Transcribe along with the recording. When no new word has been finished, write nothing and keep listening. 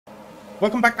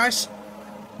Welcome back, guys.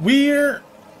 We're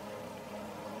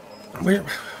well,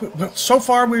 so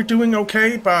far we're doing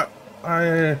okay, but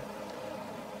I'm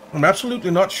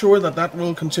absolutely not sure that that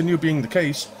will continue being the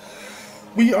case.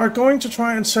 We are going to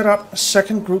try and set up a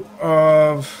second group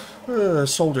of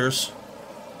soldiers.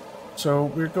 So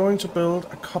we're going to build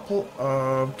a couple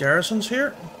of garrisons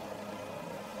here,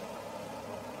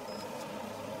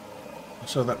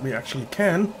 so that we actually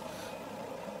can.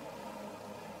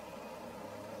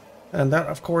 And that,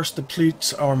 of course,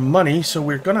 depletes our money, so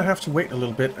we're going to have to wait a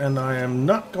little bit, and I am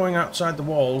not going outside the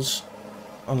walls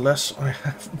unless I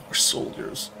have more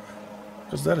soldiers,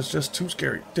 because that is just too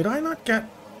scary. Did I not get...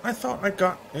 I thought I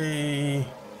got a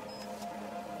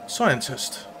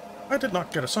scientist. I did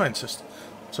not get a scientist.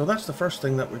 So that's the first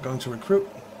thing that we're going to recruit.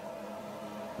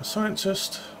 A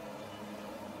scientist.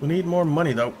 We need more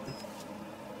money, though.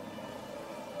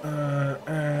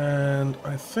 And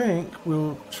I think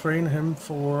we'll train him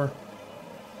for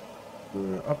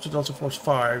up to Delta Force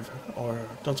 5 or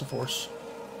Delta Force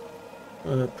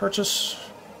purchase.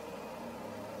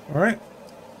 Alright.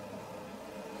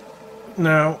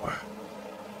 Now,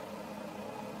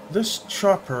 this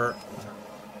chopper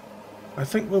I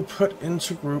think we'll put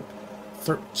into group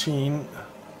 13.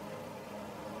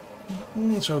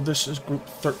 So this is group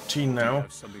 13 now.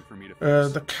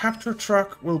 The capture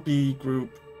truck will be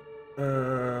group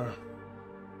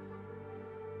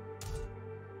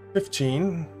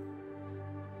 15.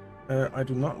 I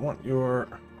do not want your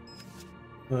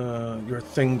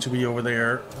thing to be over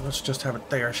there. Let's just have it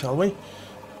there, shall we?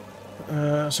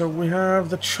 So we have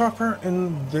the chopper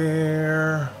in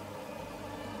there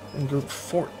in group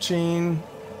 14,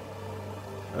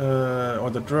 or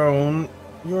the drone.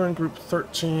 You're in group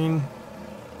 13.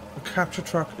 The capture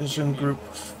truck is in group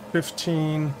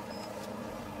 15.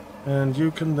 And you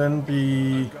can then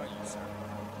be...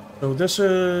 So this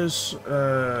is...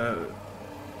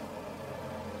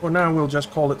 for now we'll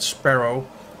just call it Sparrow.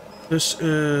 This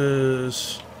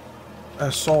is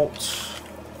Assault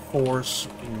Force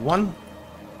 1.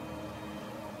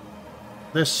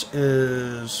 This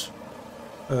is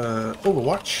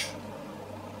Overwatch.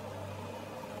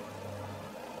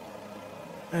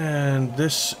 And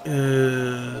this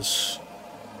is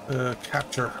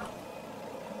Capture.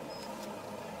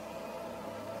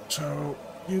 So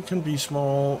you can be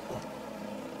small.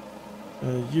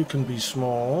 You can be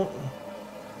small.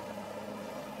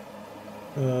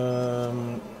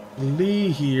 Lee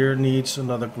here needs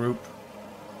another group.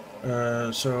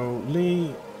 So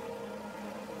Lee,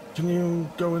 can you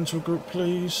go into a group,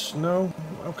 please? No?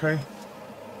 Okay.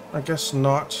 I guess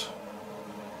not.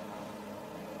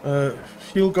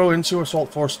 He'll go into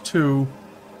Assault Force 2.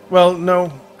 Well,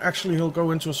 no. Actually, he'll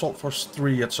go into Assault Force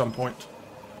 3 at some point.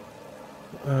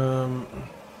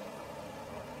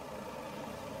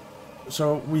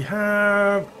 So we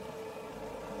have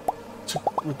to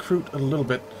recruit a little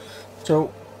bit.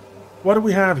 So what do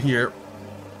we have here?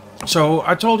 So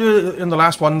I told you in the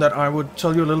last one that I would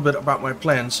tell you a little bit about my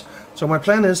plans. So my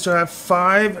plan is to have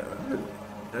 5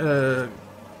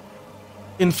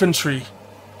 infantry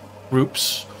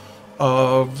groups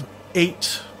of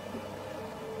 8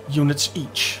 units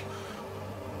each.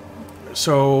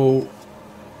 So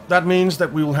that means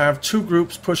that we will have 2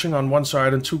 groups pushing on one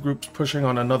side and 2 groups pushing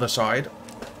on another side.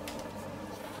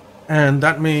 And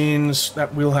that means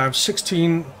that we'll have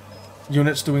 16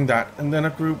 units doing that. And then a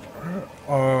group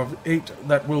of 8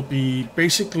 that will be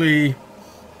basically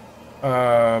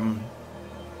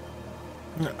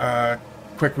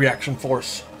quick reaction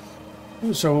force.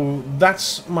 So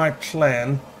that's my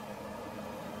plan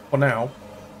for now.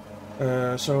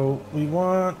 So we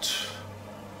want...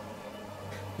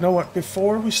 You know what,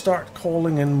 before we start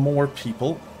calling in more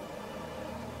people,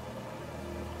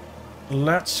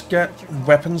 let's get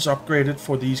weapons upgraded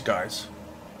for these guys,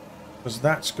 because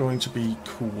that's going to be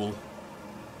cool.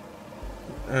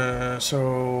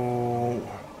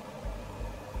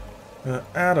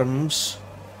 Adams,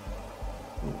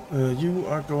 you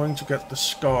are going to get the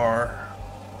Scar.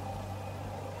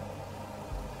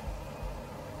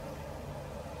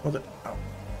 Oh,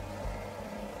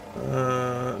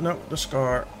 no, the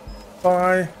Scar.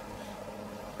 Bye.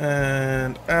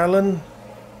 And Alan,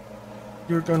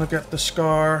 you're gonna get the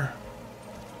Scar.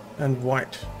 And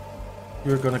White,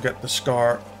 you're gonna get the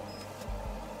Scar.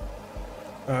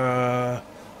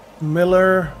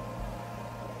 Miller,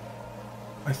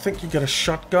 I think you get a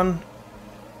shotgun.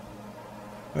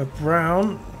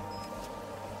 Brown,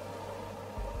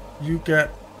 you get...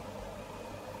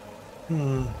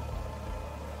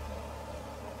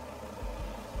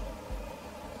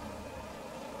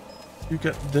 You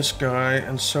get this guy,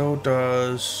 and so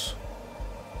does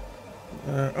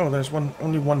Oh, there's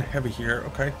only one heavy here.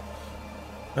 Okay.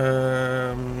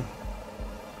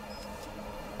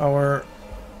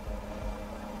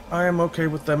 I am okay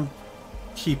with them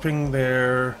keeping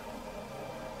their.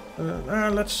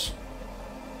 Let's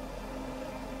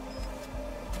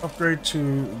upgrade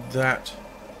to that.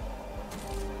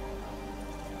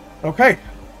 Okay.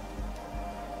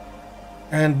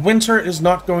 And winter is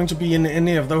not going to be in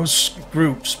any of those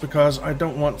groups because I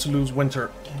don't want to lose winter.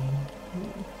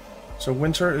 So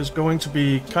winter is going to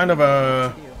be kind of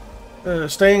a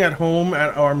staying at home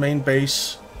at our main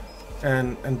base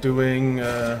and doing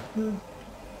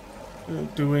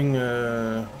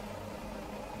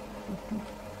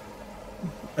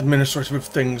administrative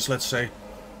things, let's say.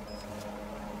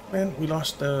 Man, we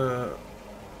lost the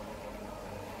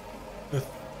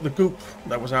goop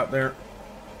that was out there.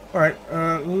 Alright,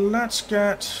 let's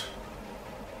get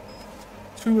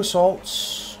 2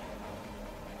 assaults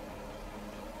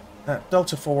at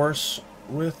Delta Force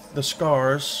with the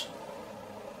scars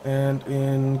and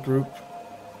in group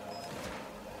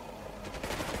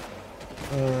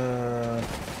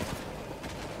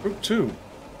group 2.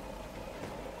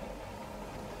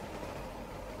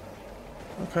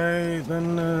 Okay,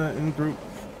 then in group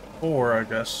 4, I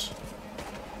guess.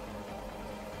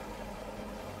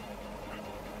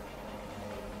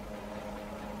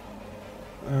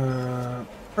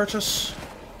 Purchase.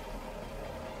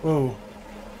 Whoa.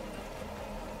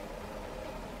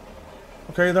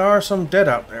 Okay, there are some dead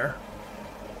out there.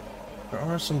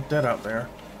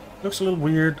 Looks a little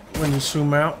weird when you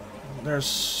zoom out. There's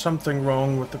something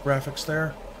wrong with the graphics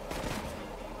there.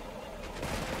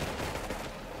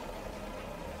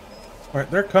 Alright,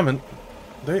 they're coming.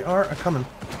 They are a-coming.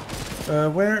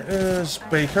 Where is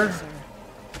Baker?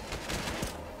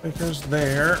 Baker's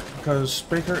there, because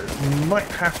Baker might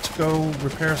have to go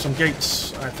repair some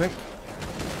gates, I think.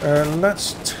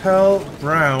 Let's tell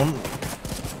Brown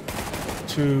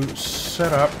to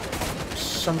set up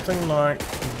something like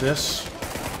this.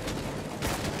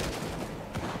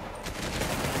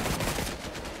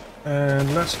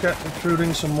 And let's get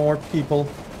recruiting some more people.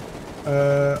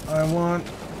 I want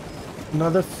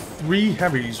another 3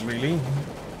 heavies, really.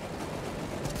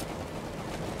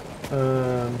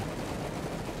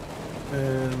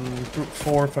 And group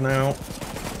 4 for now.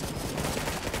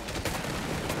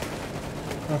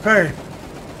 Okay.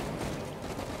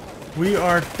 We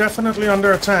are definitely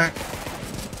under attack.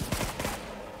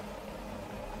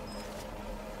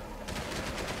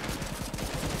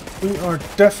 We are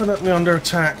definitely under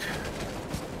attack.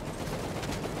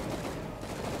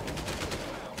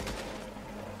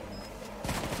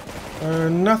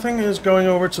 Nothing is going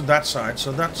over to that side,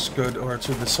 so that's good, or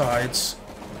to the sides.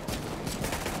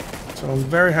 So I'm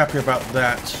very happy about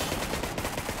that.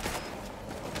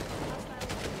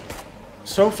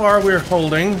 So far we're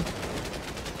holding.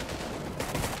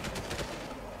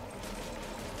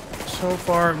 So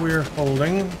far we're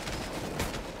holding.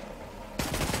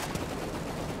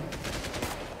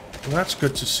 Well, that's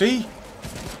good to see.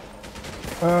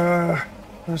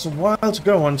 There's a while to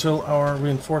go until our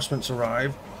reinforcements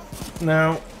arrive.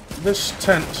 Now, this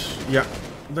tent, yeah,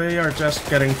 they are just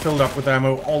getting filled up with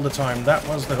ammo all the time. That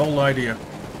was the whole idea.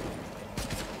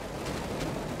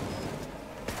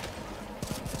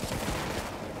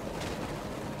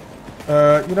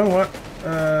 You know what?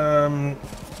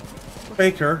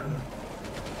 Baker,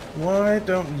 why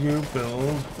don't you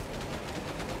build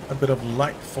a bit of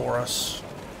light for us?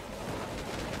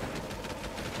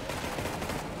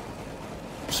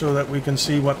 So that we can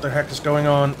see what the heck is going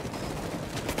on.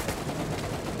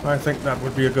 I think that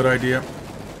would be a good idea.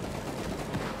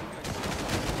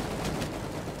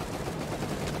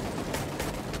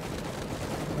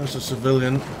 There's a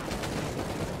civilian.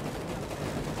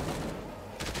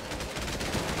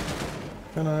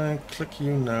 Can I click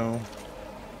you? No.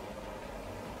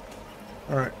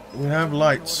 Alright, we have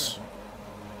lights.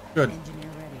 Good.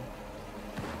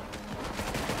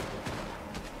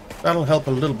 That'll help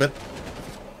a little bit.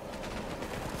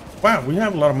 Wow, we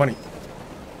have a lot of money.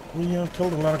 We have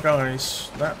killed a lot of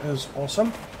guys. That is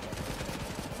awesome.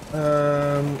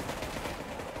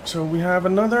 So we have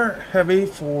another heavy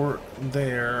for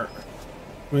there.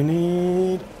 We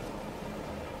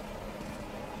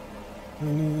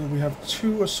have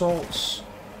 2 assaults,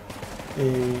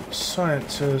 a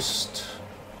scientist.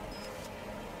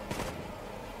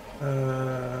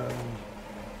 I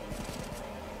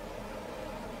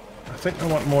think I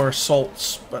want more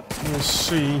assaults, but we'll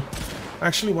see.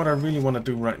 Actually, what I really want to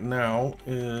do right now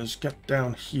is get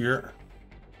down here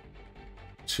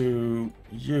to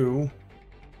you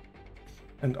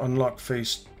and unlock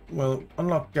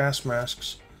unlock gas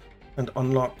masks and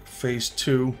unlock phase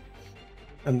 2.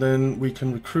 And then we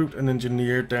can recruit an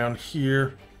engineer down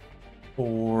here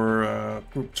for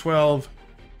Group 12.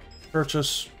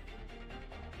 Purchase.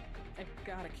 I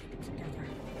gotta keep it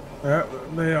together.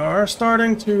 They are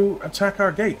starting to attack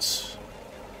our gates.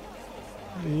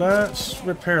 Let's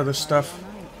repair this stuff.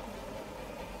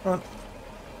 Come on.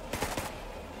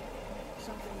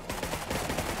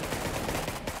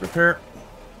 Repair.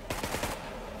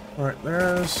 Alright,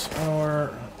 there's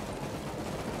our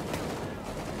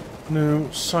new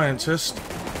scientist.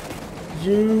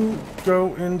 You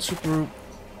go into group...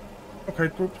 Okay,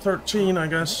 group 13, I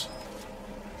guess.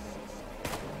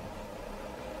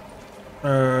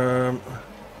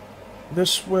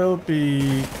 This will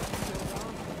be...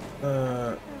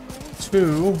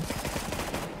 2.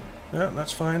 Yeah,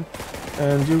 that's fine.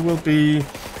 And you will be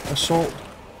Assault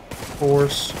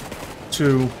Force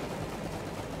 2.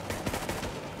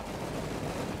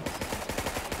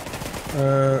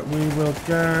 We will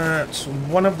get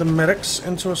one of the medics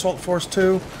into Assault Force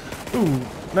 2. Ooh,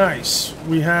 nice.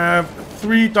 We have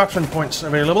 3 doctrine points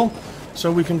available,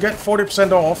 so we can get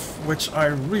 40% off, which I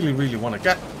really, really want to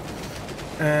get.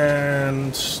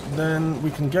 And then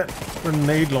we can get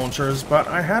grenade launchers, but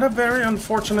I had a very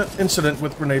unfortunate incident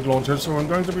with grenade launchers, so I'm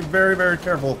going to be very, very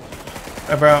careful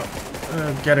about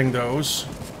getting those.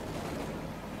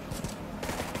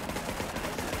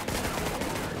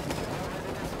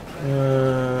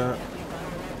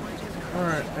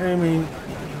 Alright, Amy,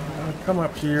 come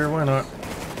up here, why not?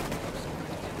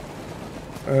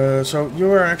 So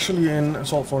you are actually in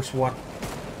Assault Force 1.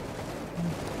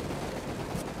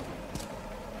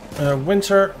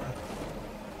 Winter,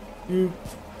 you...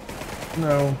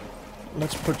 No,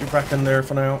 let's put you back in there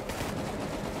for now.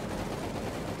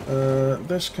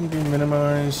 This can be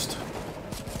minimized.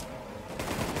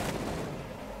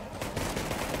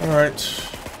 Alright.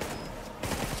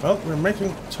 Well, we're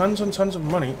making tons and tons of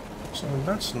money, so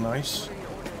that's nice.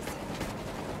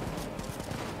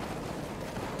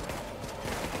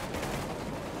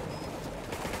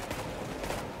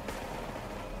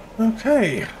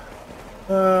 Okay.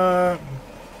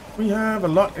 We have a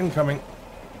lot incoming.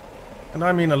 And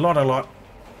I mean a lot.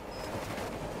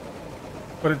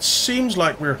 But it seems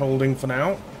like we're holding for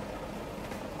now.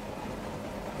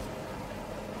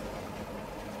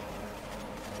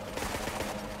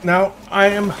 Now, I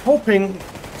am hoping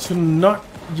to not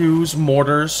use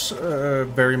mortars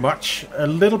very much. A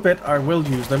little bit I will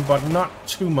use them, but not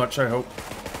too much, I hope.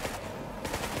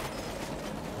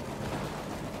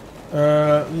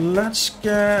 Let's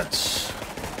get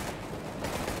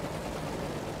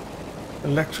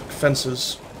electric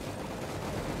fences.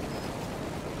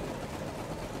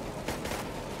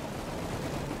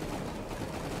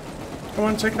 Come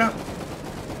on, take it out.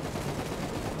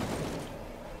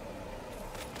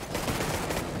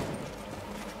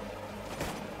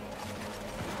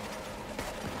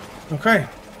 Okay.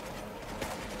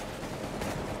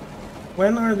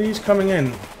 When are these coming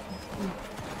in?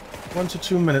 1 to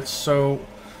 2 minutes. So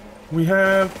we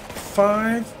have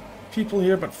 5 people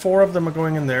here, but 4 of them are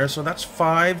going in there, so that's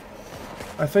 5.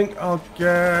 I think I'll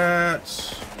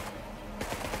get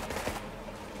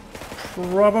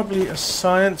probably a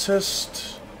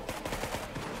scientist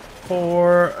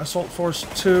for Assault Force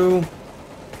 2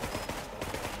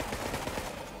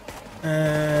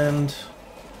 and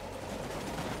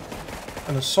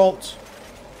an assault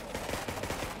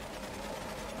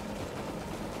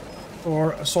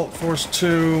for Assault Force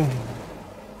 2,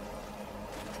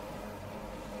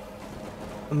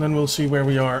 and then we'll see where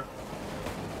we are.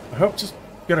 I hope to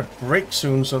get a break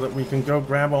soon so that we can go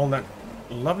grab all that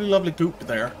lovely goop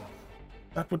there.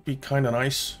 That would be kind of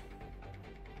nice.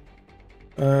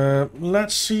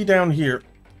 Let's see down here.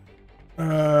 We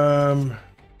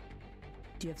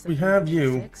have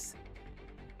you.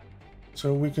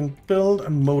 So we can build a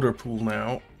motor pool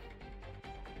now,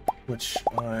 which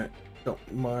I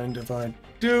don't mind if I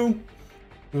do.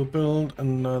 We'll build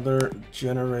another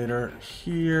generator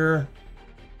here.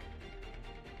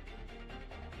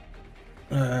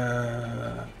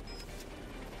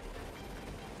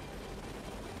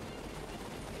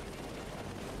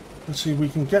 Let's see, we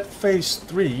can get phase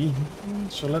 3.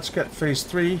 So let's get phase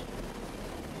 3.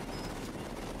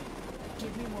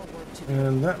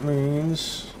 And that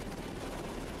means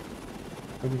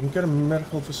that we can get a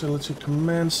medical facility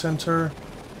command center.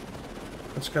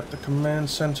 Let's get the command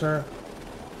center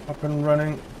up and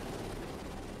running.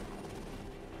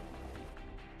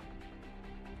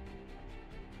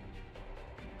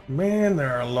 Man,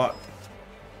 there are a lot.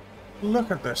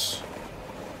 Look at this.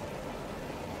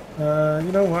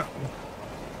 You know what?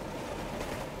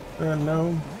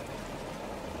 No.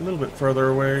 A little bit further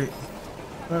away.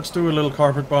 Let's do a little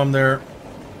carpet bomb there.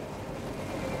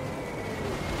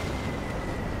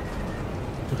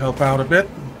 help out a bit.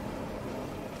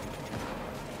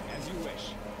 As you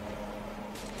wish.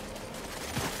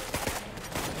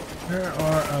 There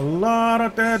are a lot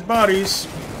of dead bodies.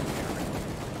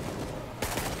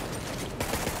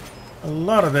 A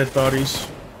lot of dead bodies.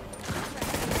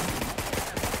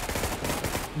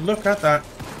 Look at that.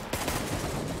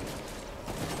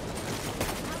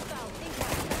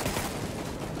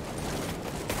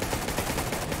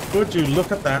 Would you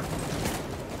look at that?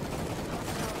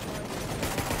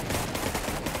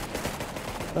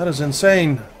 That is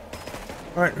insane.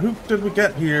 Alright, who did we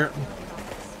get here?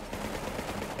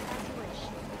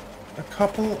 A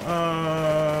couple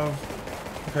of...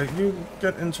 Okay, you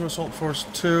get into Assault Force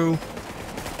 2.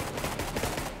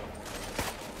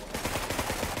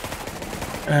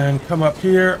 And come up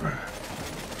here.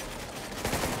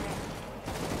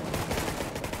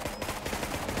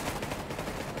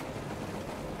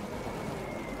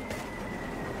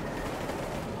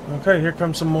 Okay, here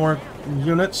come some more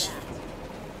units.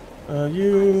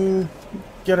 You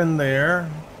get in there.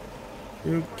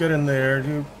 You get in there.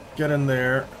 You get in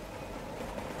there.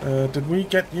 Did we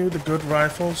get you the good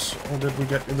rifles, or did we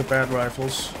get you the bad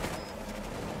rifles?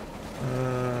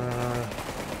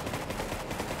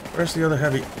 Where's the other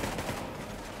heavy?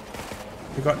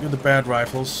 We got you the bad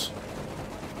rifles.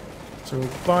 So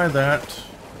buy that.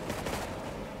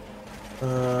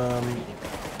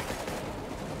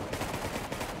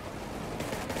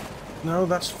 No,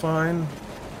 that's fine.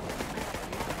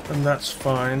 And that's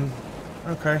fine.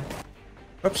 Okay.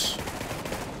 Oops.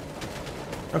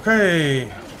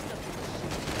 Okay.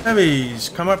 Heavies,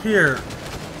 come up here.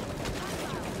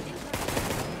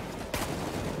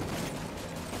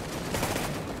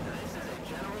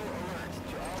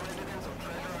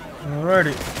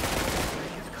 Alrighty.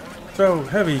 So,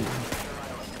 heavy.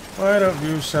 Why don't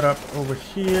you set up over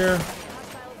here?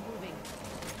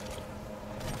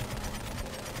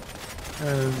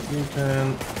 And you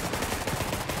can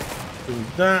do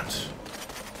that.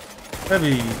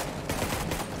 Heavy.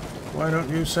 Why don't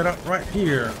you set up right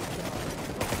here?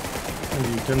 And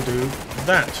you can do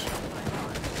that.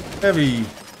 Heavy.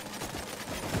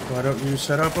 Why don't you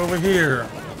set up over here?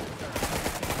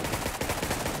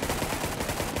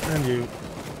 And you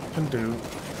can do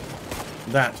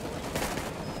that.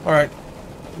 Alright.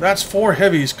 That's 4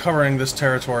 heavies covering this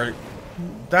territory.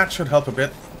 That should help a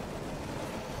bit.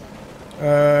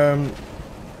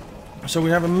 So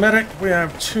we have a medic, we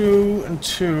have 2 and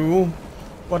 2.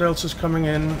 What else is coming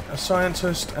in? A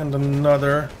scientist and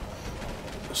another.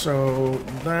 So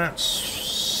that's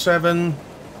 7.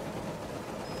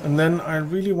 And then I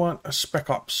really want a spec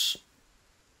ops.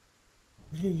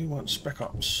 Really want spec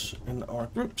ops in our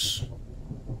groups.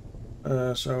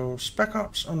 So spec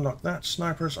ops, unlock that.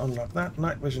 Snipers, unlock that.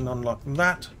 Night vision, unlock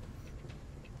that.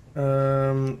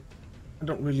 I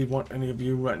don't really want any of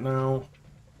you right now.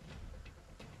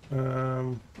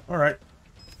 Alright.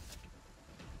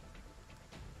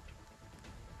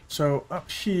 So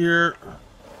up here,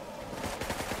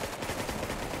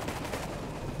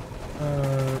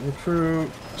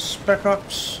 recruit Spec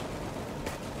Ops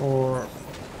or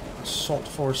Assault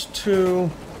Force 2.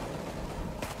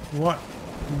 What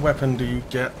weapon do you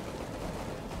get?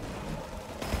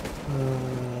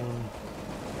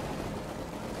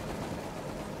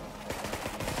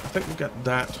 I think we get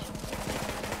that.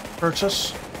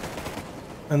 Purchase.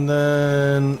 And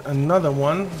then another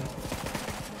one.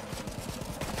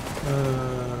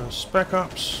 Spec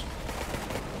Ops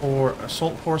or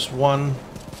Assault Force 1.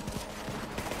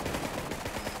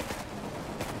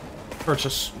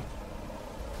 Purchase.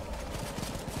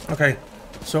 Okay,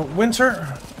 so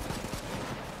Winter,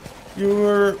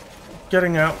 you're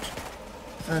getting out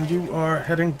and you are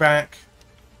heading back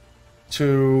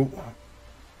to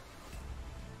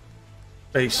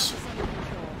base.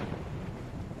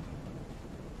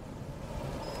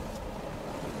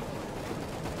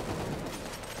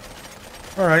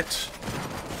 Alright,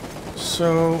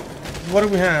 so what do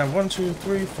we have? 1, 2,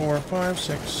 3, 4, 5,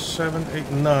 6, 7,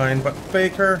 8, 9, but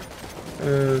Baker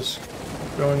is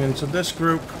going into this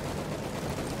group.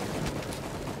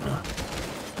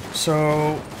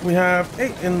 So we have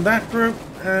 8 in that group,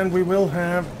 and we will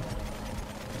have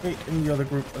 8 in the other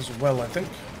group as well, I think.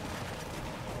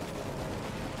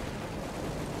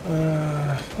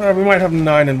 We might have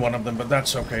 9 in one of them, but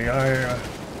that's okay.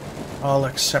 I'll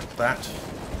accept that.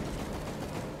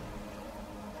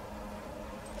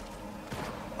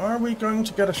 Are we going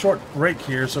to get a short break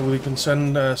here so we can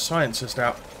send a scientist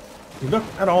out? Look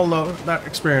at all that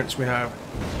experience we have.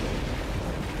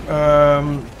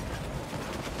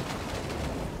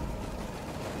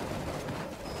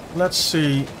 Let's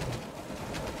see.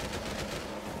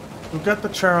 We'll get the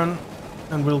Charon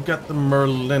And we'll get the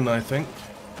Merlin, I think.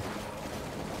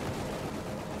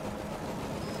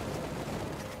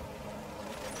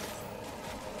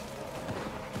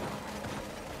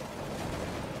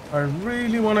 I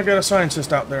really want to get a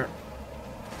scientist out there.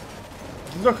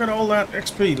 Look at all that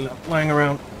XP lying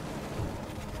around.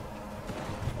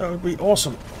 That would be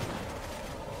awesome.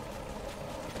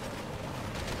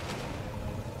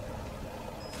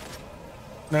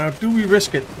 Now, do we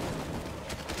risk it?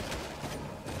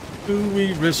 Do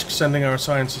we risk sending our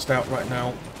scientist out right now?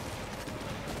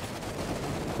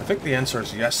 I think the answer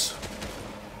is yes.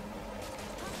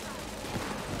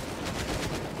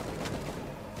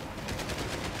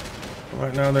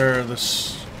 Right now there are the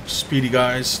speedy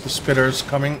guys, the spitters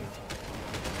coming.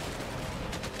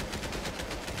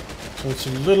 So it's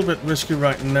a little bit risky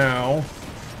right now.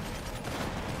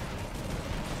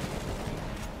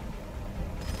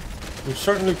 We've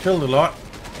certainly killed a lot.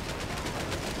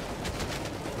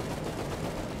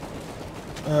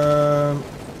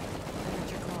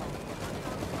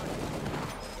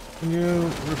 Can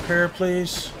you repair,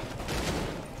 please?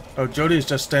 Oh, Jody's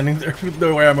just standing there with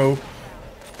no ammo.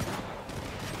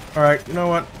 Alright, you know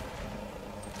what?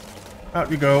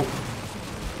 Out you go.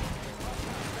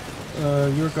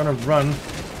 You're gonna run.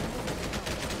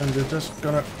 And you're just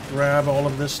gonna grab all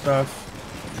of this stuff.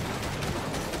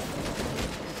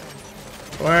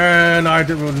 And I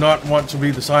do not want to be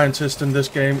the scientist in this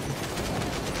game.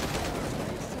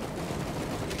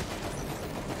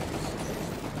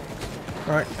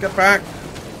 Alright, get back.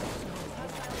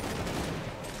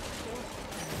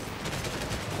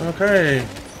 Okay.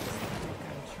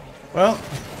 Well,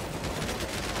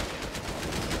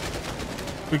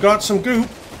 we got some goop.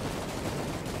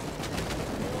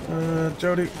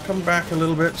 Jody, come back a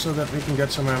little bit so that we can get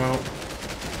some ammo.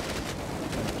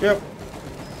 Yep.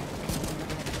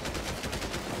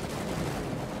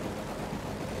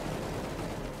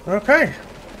 Okay.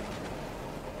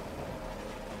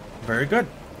 Very good.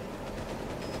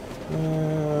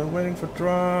 Waiting for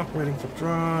drop, waiting for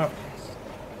drop.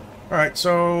 Alright,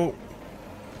 so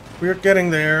we're getting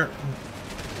there.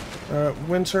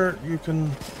 Winter, you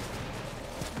can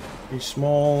be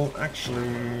small.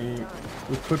 Actually,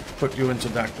 we could put you into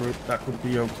that group. That would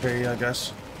be okay, I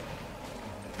guess.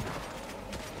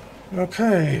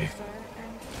 Okay.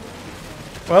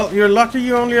 Well, you're lucky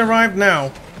you only arrived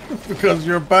now. Because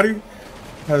your buddy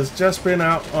has just been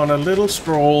out on a little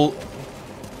stroll.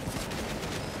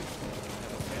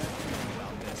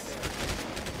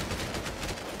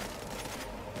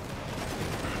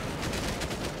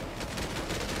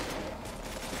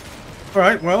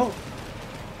 Alright, well,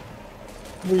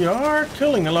 we are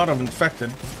killing a lot of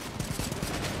infected.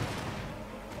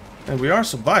 And we are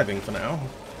surviving for now.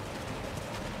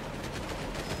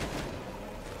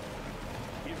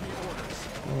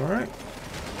 Alright.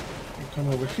 Come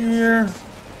over here.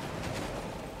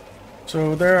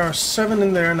 So there are 7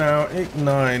 in there now, 8,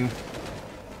 9.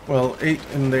 Well, 8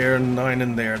 in there, 9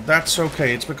 in there. That's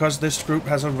okay. It's because this group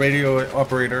has a radio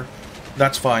operator.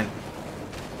 That's fine.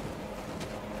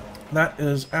 That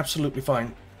is absolutely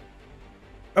fine.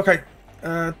 Okay,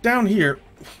 down here.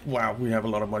 Wow, we have a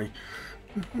lot of money.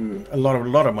 A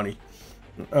lot of money.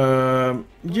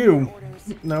 You.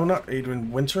 No, not Adrian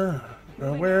Winter.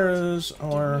 Where is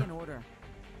our...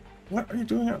 What are you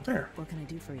doing out there? What can I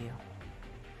do for you?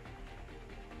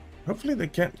 Hopefully they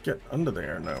can't get under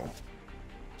there, no.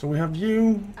 So we have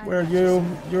you. Where are you?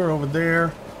 You're over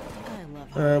there.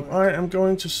 I am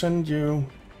going to send you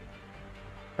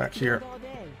back here.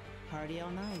 Party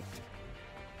all night.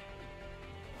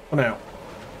 For now.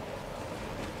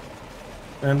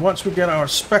 And once we get our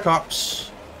spec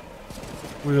ops,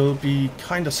 we'll be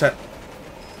kind of set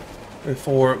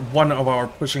for one of our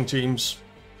pushing teams.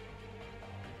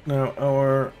 Now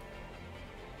our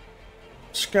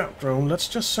scout drone, let's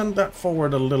just send that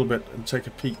forward a little bit and take a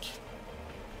peek.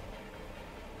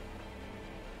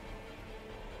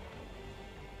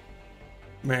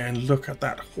 Man, look at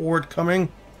that horde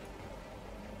coming.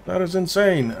 That is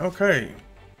insane. Okay.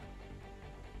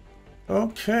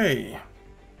 Okay.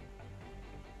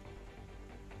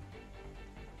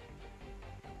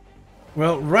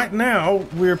 Well, right now,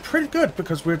 we're pretty good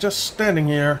because we're just standing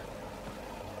here.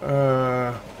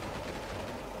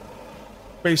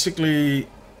 Basically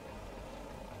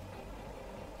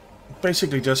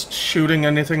just shooting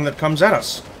anything that comes at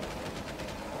us.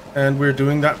 And we're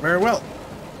doing that very well.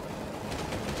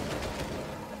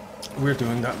 We're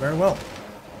doing that very well.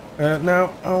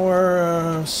 Now,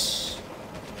 our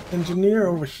engineer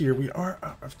over here, we are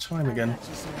out of time again.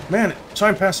 Man,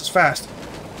 time passes fast.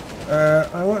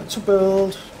 I want to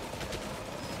build...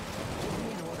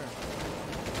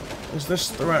 Is this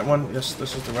the right one? Yes,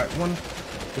 this is the right one.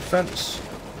 defense.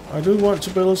 I do want to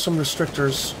build some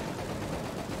restrictors.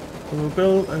 We'll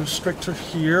build a restrictor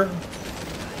here.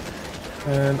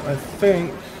 And I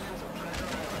think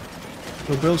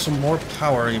we'll build some more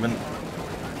power even.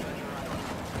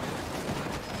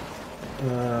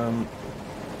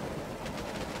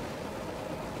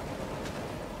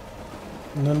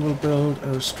 And then we'll build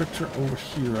a restrictor over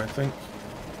here, I think.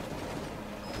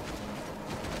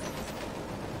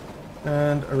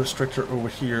 And a restrictor over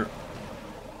here.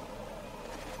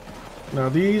 Now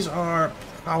these are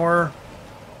power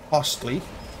costly,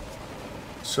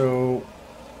 so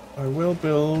I will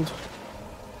build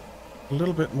a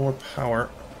little bit more power.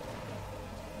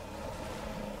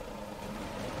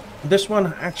 This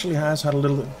one actually has had a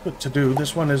little bit to do.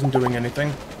 This one isn't doing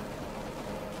anything.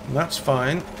 That's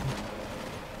fine.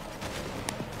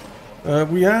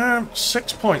 We have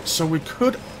 6 points, so we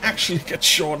could actually get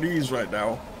Shawnees right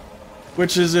now.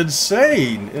 Which is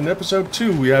insane! In episode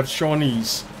 2 we have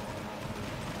Shawnees.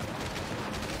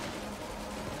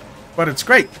 But it's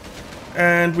great.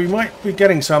 And we might be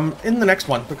getting some in the next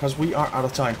one, because we are out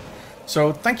of time.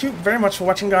 So thank you very much for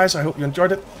watching, guys. I hope you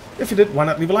enjoyed it. If you did, why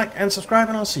not leave a like and subscribe,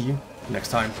 and I'll see you next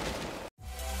time.